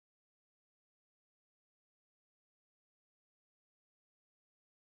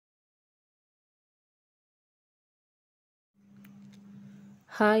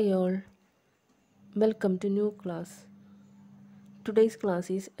Hi all, welcome to new class. Today's class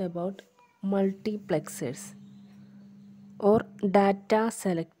is about multiplexers or data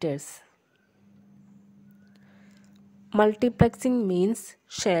selectors. Multiplexing means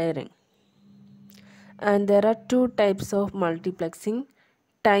sharing, and there are two types of multiplexing: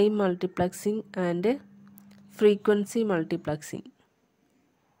 time multiplexing and frequency multiplexing.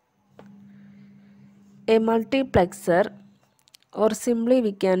 A multiplexer, or simply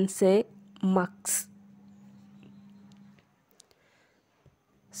we can say MUX.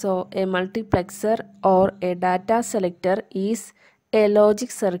 So, a multiplexer or a data selector is a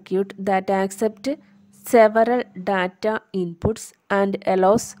logic circuit that accepts several data inputs and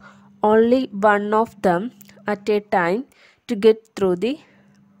allows only one of them at a time to get through the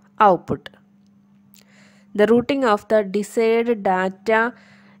output. The routing of the desired data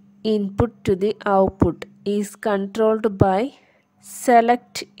input to the output is controlled by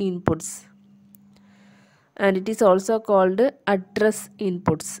select inputs, and it is also called address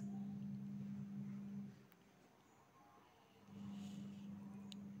inputs.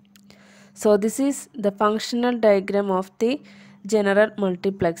 So this is the functional diagram of the general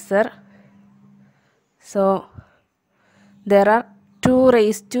multiplexer. So there are 2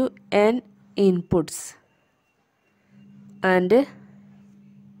 raised to n inputs and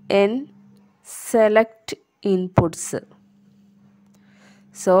n select inputs.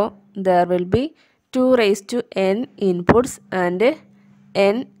 So there will be 2 raised to n inputs and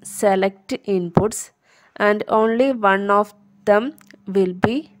n select inputs, and only one of them will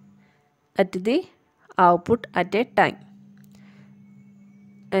be at the output at a time.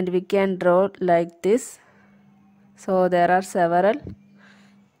 And we can draw like this. So there are several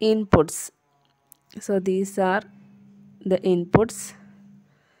inputs. So these are the inputs.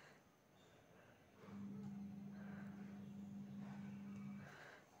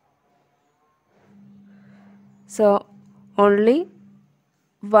 So only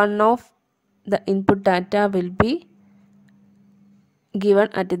one of the input data will be given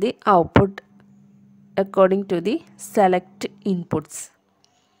at the output according to the select inputs.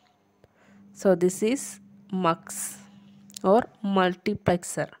 So this is MUX or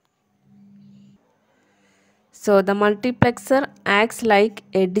multiplexer. So the multiplexer acts like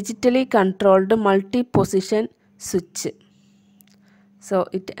a digitally controlled multi-position switch. So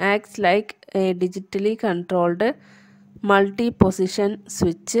it acts like a digitally controlled multi-position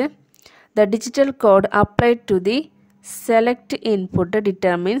switch. The digital code applied to the select input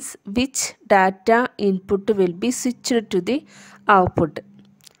determines which data input will be switched to the output.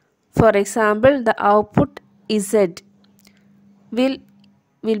 For example, the output Z will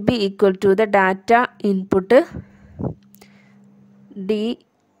be equal to the data input D.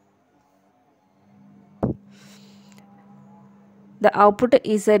 The output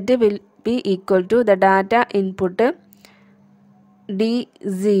Z will be equal to the data input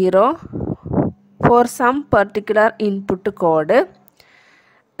D0 for some particular input code,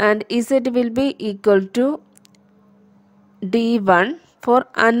 and Z will be equal to D1 for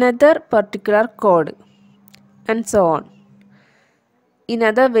another particular code, and so on. In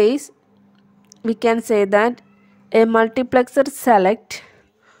other ways, we can say that a multiplexer select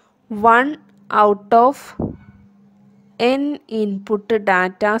one out of n input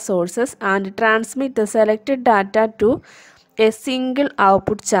data sources and transmit the selected data to a single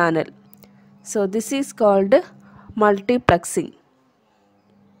output channel. So this is called multiplexing.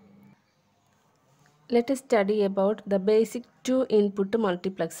 Let us study about the basic 2-input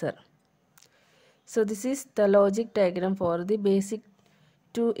multiplexer. So this is the logic diagram for the basic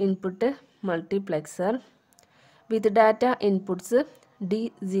 2-input multiplexer with data inputs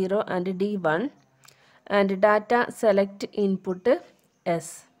D0 and D1 and data select input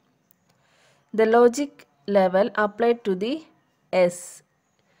S. The logic level applied to the S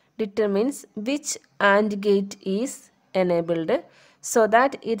determines which AND gate is enabled so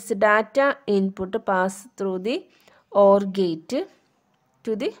that its data input pass through the OR gate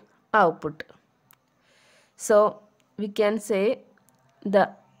to the output. So we can write the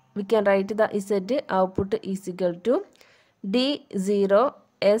Z output is equal to D0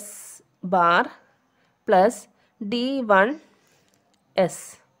 S bar plus D1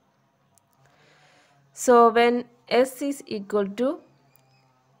 S. So when S is equal to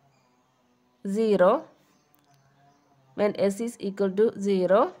 0, when S is equal to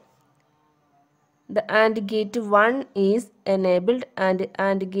 0, the AND gate 1 is enabled and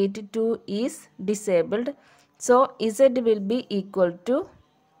AND gate 2 is disabled. So Z will be equal to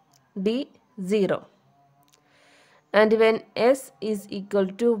D0. And when S is equal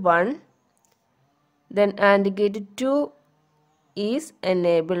to 1, then AND gate 2 is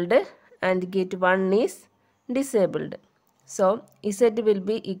enabled and gate 1 is disabled. So Z will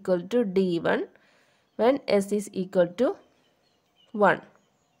be equal to D1 when S is equal to 1.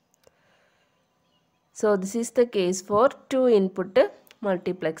 So this is the case for 2 input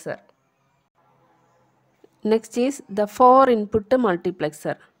multiplexer. Next is the 4 input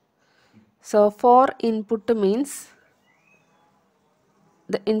multiplexer. So 4 input means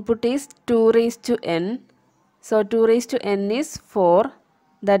the input is 2 raised to n. So 2 raised to n is 4.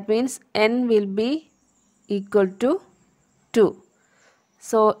 That means n will be equal to 2.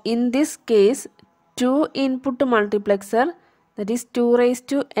 So in this case 2 input multiplexer, that is 2 raised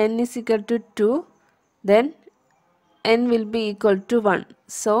to n is equal to 2, then n will be equal to 1.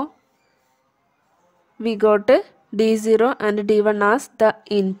 So we got D0 and D1 as the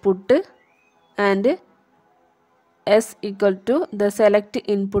input and S equal to the select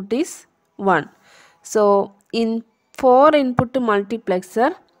input is 1. So in 4 input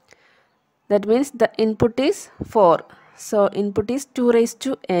multiplexer, that means the input is 4. So input is 2 raised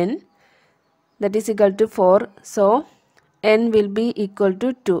to n, that is equal to 4. So n will be equal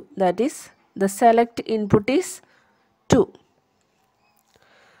to 2, that is the select input is 2.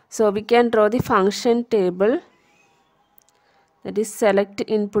 So we can draw the function table, that is select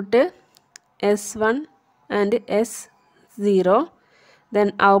input S1 and S0,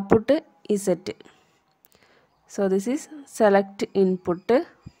 then output Z. So this is select input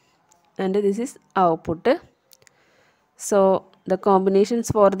and this is output. So the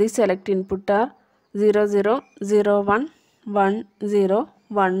combinations for the select input are 0 0 0 1 1 0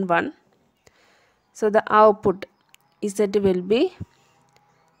 1 1. So the output Z will be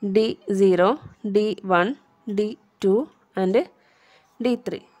D0, D1, D2 and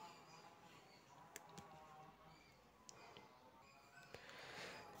D3.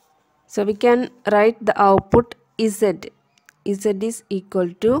 So we can write the output Z. Z is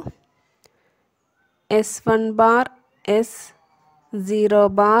equal to S1 bar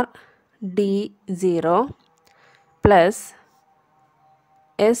S0 bar D0 plus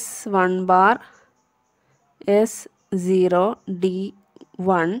S1 bar S0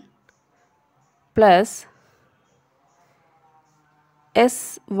 D1 plus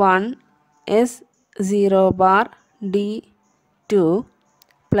S1 S0 bar D2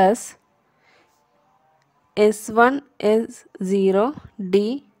 plus S1 S0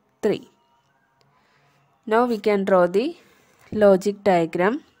 D3. Now we can draw the logic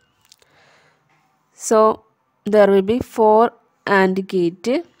diagram. So there will be 4 AND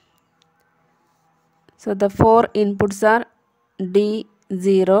gate. So the 4 inputs are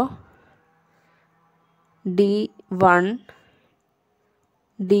D0, D1,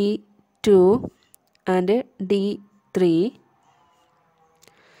 D2 and D3.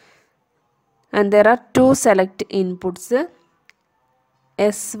 And there are 2 select inputs,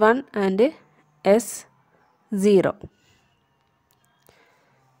 S1 and S0.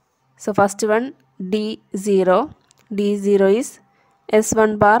 So first one D0. D0 is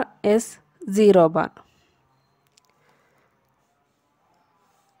S1 bar S0 bar.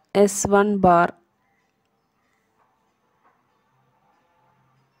 S1 bar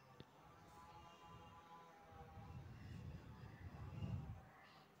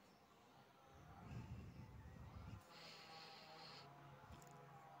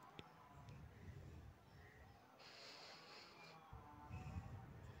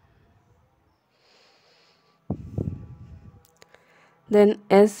then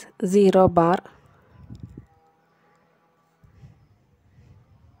S0 bar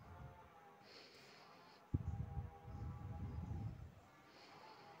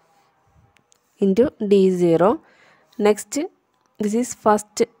into D0. Next this is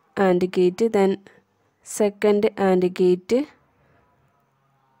first AND gate, then second AND gate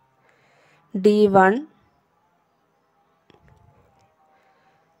D1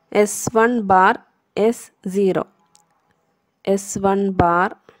 S1 bar S0, S1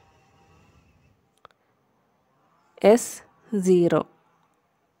 bar S0.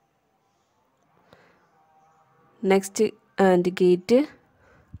 Next AND gate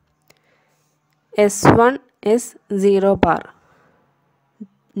S1 S0 bar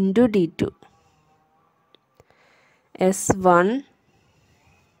into D2, S1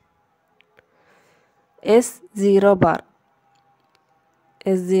 S0 bar,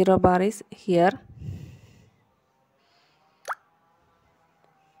 S0 bar is here,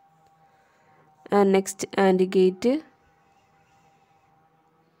 and next AND gate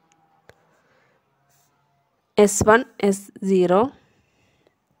S1 S0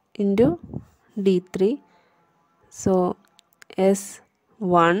 into D3. So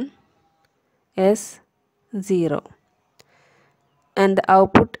S1 S0. and the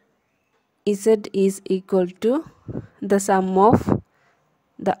output Z is equal to the sum of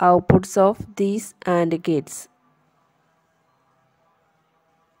the outputs of these AND gates.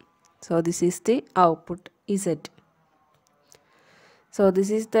 So this is the output Z. So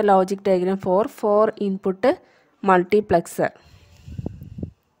this is the logic diagram for 4-input multiplexer.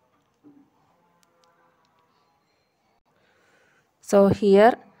 So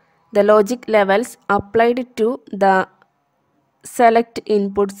here the logic levels applied to the select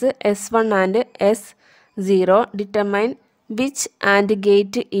inputs S1 and S0 determine which AND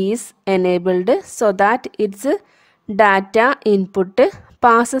gate is enabled so that its data input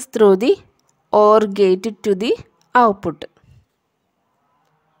passes through the OR gate to the output.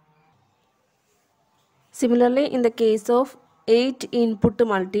 Similarly, in the case of 8-input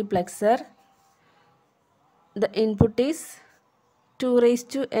multiplexer, the input is 2 raised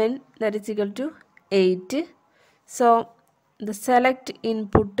to n, that is equal to 8. So the select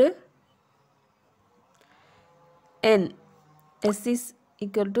input n, s is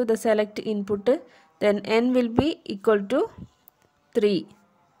equal to the select input, then n will be equal to 3.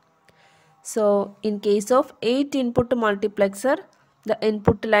 So in case of 8-input multiplexer, the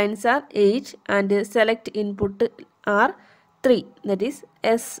input lines are 8 and the select input are 3, that is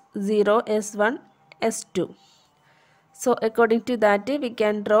S0, S1, S2. So according to that we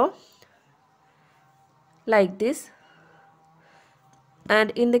can draw like this.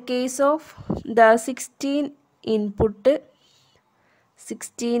 And in the case of the 16-input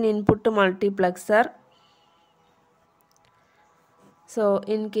multiplexer, so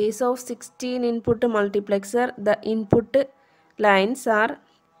in case of 16-input multiplexer, the input lines are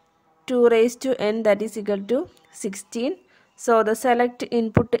 2 raised to n, that is equal to 16. So the select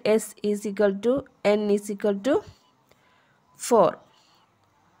input S is equal to n is equal to 4.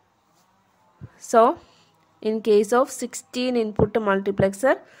 So in case of 16-input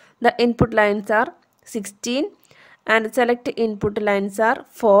multiplexer, the input lines are 16 and select input lines are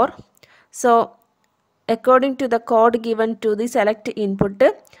 4. So according to the code given to the select input,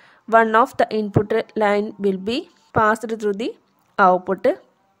 one of the input line will be passed through the output.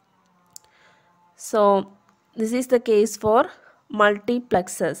 So this is the case for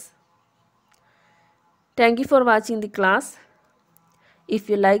multiplexers. Thank you for watching the class. If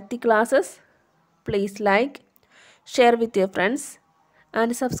you like the classes, please like, share with your friends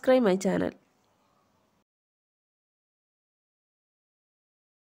and subscribe my channel.